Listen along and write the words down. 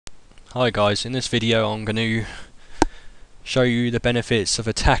Hi guys, in this video I'm going to show you the benefits of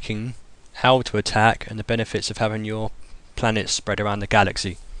attacking, how to attack, and the benefits of having your planets spread around the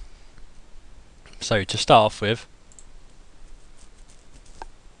galaxy. So to start off with,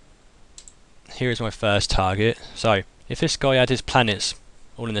 here is my first target. So if this guy had his planets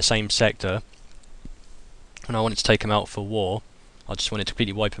all in the same sector and I wanted to take him out for war, I just wanted to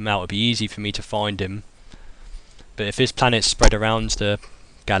completely wipe him out, it would be easy for me to find him. But if his planets spread around the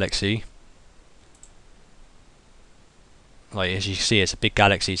galaxy, like as you see, it's a big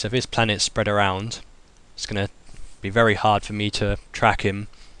galaxy, so if his planets spread around, it's going to be very hard for me to track him.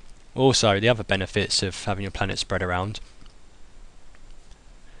 Also, the other benefits of having your planet spread around,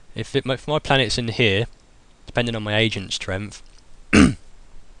 if my planet's in here, depending on my agent strength and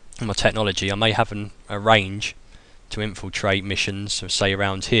my technology, I may have a range to infiltrate missions, so say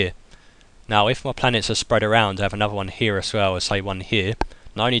around here. Now if my planets are spread around, I have another one here as well, or say one here.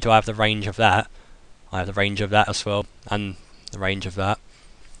 Not only do I have the range of that, I have the range of that as well, and the range of that.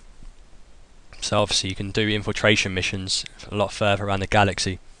 So obviously you can do infiltration missions a lot further around the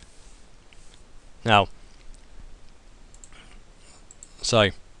galaxy. Now,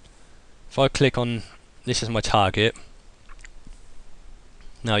 so if I click on, this is my target.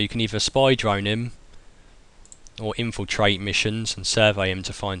 Now you can either spy drone him or infiltrate missions and survey him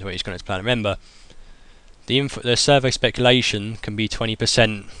to find where he's going to planet. Remember, the survey speculation can be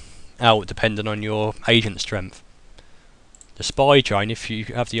 20% out depending on your agent strength. The spy drone, if you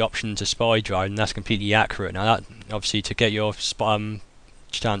have the option to spy drone, that's completely accurate. Now that, obviously, to get your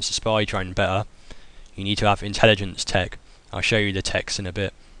chance to spy drone better, you need to have intelligence tech. I'll show you the techs in a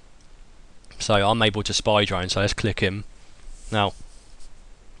bit. So I'm able to spy drone, so let's click him. Now,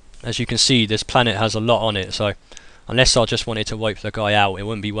 as you can see, this planet has a lot on it, so unless I just wanted to wipe the guy out, it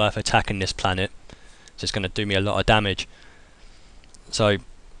wouldn't be worth attacking this planet. It's just going to do me a lot of damage. So,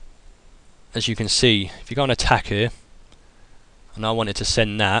 as you can see, if you go on attack here, and I wanted to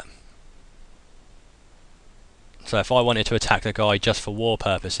send that, so if I wanted to attack the guy just for war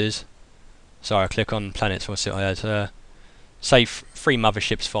purposes, so I click on planets, what's it I had, say 3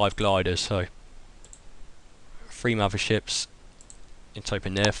 motherships, 5 gliders, so 3 motherships, it's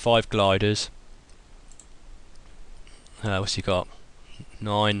open there, 5 gliders, what's he got,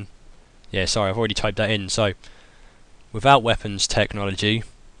 9, yeah sorry I've already typed that in. So without weapons technology,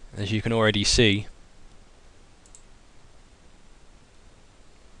 as you can already see,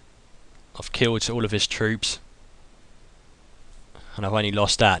 I've killed all of his troops and I've only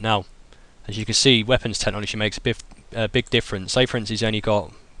lost that. Now as you can see, weapons technology makes a big difference. Say for instance he's only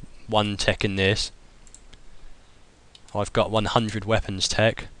got 1 tech in this, I've got 100 weapons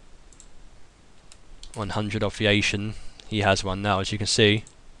tech, 100 obviation, he has 1 now. As you can see,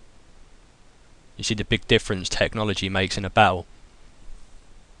 you see the big difference technology makes in a battle.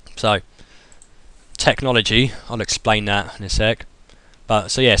 So technology, I'll explain that in a sec. But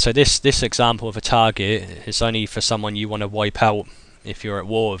so yeah, so this example of a target is only for someone you want to wipe out if you're at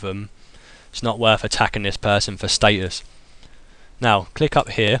war with them. It's not worth attacking this person for status. Now click up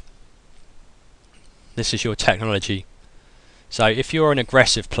here, this is your technology. So if you're an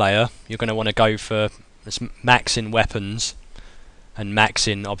aggressive player, you're going to want to go for max in weapons and max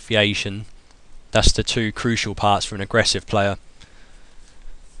in obviation. That's the 2 crucial parts for an aggressive player.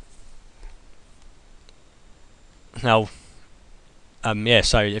 Now, yeah,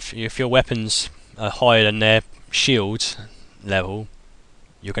 so if your weapons are higher than their shields level,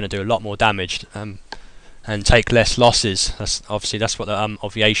 you're going to do a lot more damage and take less losses. That's obviously what the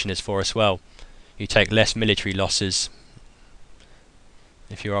obviation is for as well. You take less military losses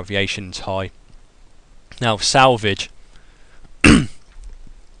if your obviation's high. Now salvage.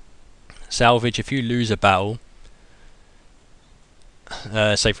 Salvage, if you lose a battle,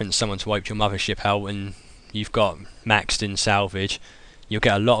 say for instance someone's wiped your mothership out and you've got maxed in salvage, you'll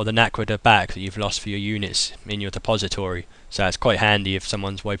get a lot of the Naquadah back that you've lost for your units in your depository. So it's quite handy if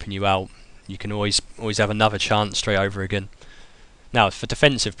someone's wiping you out. You can always have another chance straight over again. Now for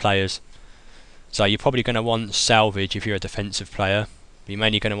defensive players, so you're probably going to want salvage if you're a defensive player. You're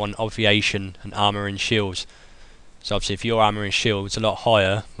mainly going to want obviation and armour and shields. So obviously if your armour and shields are a lot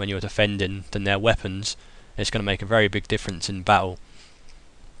higher when you're defending than their weapons, it's going to make a very big difference in battle.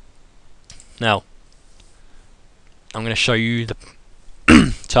 Now I'm going to show you the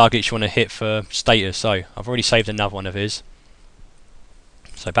targets you want to hit for status. So I've already saved another one of his.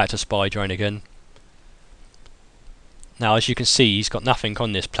 So back to spy drone again. Now as you can see, he's got nothing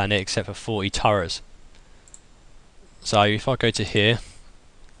on this planet except for 40 turrets. So if I go to here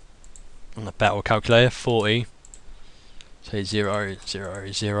on the battle calculator, 40, say 0,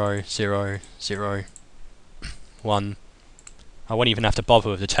 0, 0, 0, 0, 1. I won't even have to bother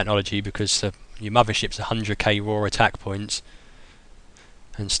with the technology because your mothership's 100k raw attack points,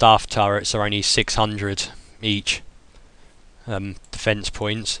 and staff turrets are only 600 each defense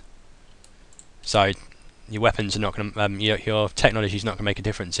points. So your weapons are not going to, your technology is not going to make a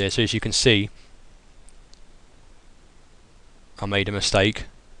difference here. So as you can see, I made a mistake.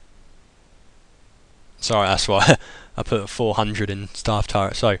 Sorry, that's why I put 400 in staff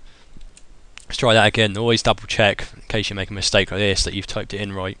turret. So let's try that again. Always double check in case you make a mistake like this that you've typed it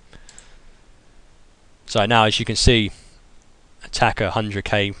in right. So now as you can see, attacker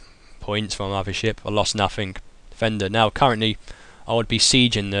 100k points from mothership. I lost nothing. Defender. Now currently I would be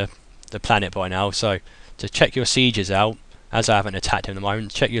sieging the planet by now. So to check your sieges out, as I haven't attacked him at the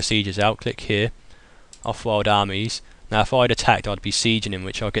moment, check your sieges out. Click here, off-world armies. Now if I'd attacked, I'd be sieging him,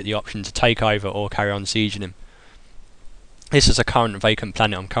 which I'll get the option to take over or carry on sieging him. This is a current vacant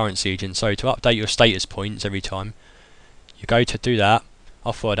planet I'm current sieging, so to update your status points every time, you go to do that,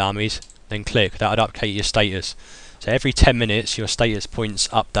 off-world armies, then click, that would update your status. So every 10 minutes your status points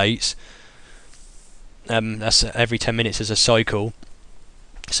updates. That's every 10 minutes is a cycle.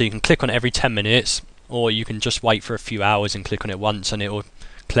 So you can click on it every 10 minutes, or you can just wait for a few hours and click on it once and it will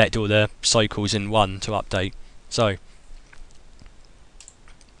collect all the cycles in one to update. So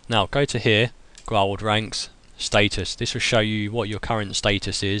now go to here, gold ranks, status. This will show you what your current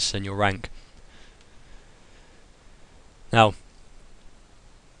status is and your rank. Now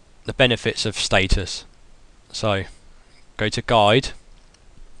the benefits of status. So go to guide,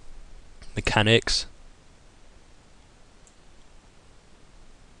 mechanics.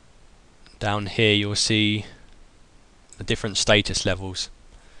 Down here you'll see the different status levels.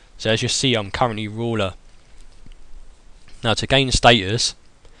 So as you see, I'm currently ruler. Now to gain status,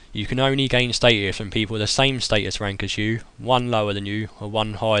 you can only gain status from people with the same status rank as you, one lower than you or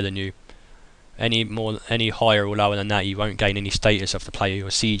one higher than you. Any higher or lower than that, you won't gain any status off the player you're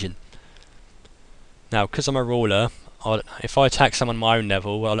sieging. Now because I'm a ruler, if I attack someone my own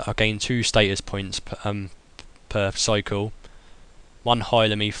level, I'll gain 2 status points per cycle. One higher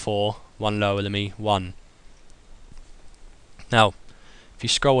than me 4, one lower than me 1. Now if you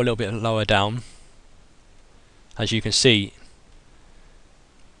scroll a little bit lower down, as you can see,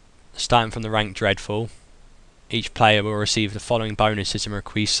 starting from the rank dreadful, each player will receive the following bonuses and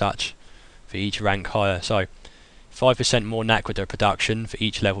increase such for each rank higher. So 5% more Naquadah production for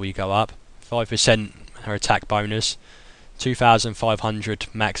each level you go up, 5% her attack bonus, 2,500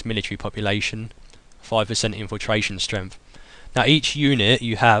 max military population, 5% infiltration strength. Now each unit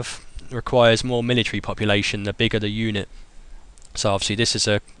you have requires more military population the bigger the unit. So obviously this is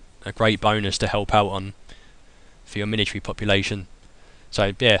a great bonus to help out on for your military population.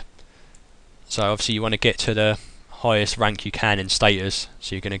 So yeah, so obviously you want to get to the highest rank you can in status,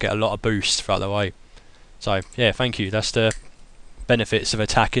 so you're going to get a lot of boosts throughout the way. So yeah, thank you. That's the benefits of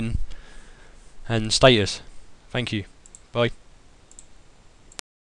attacking and status. Thank you.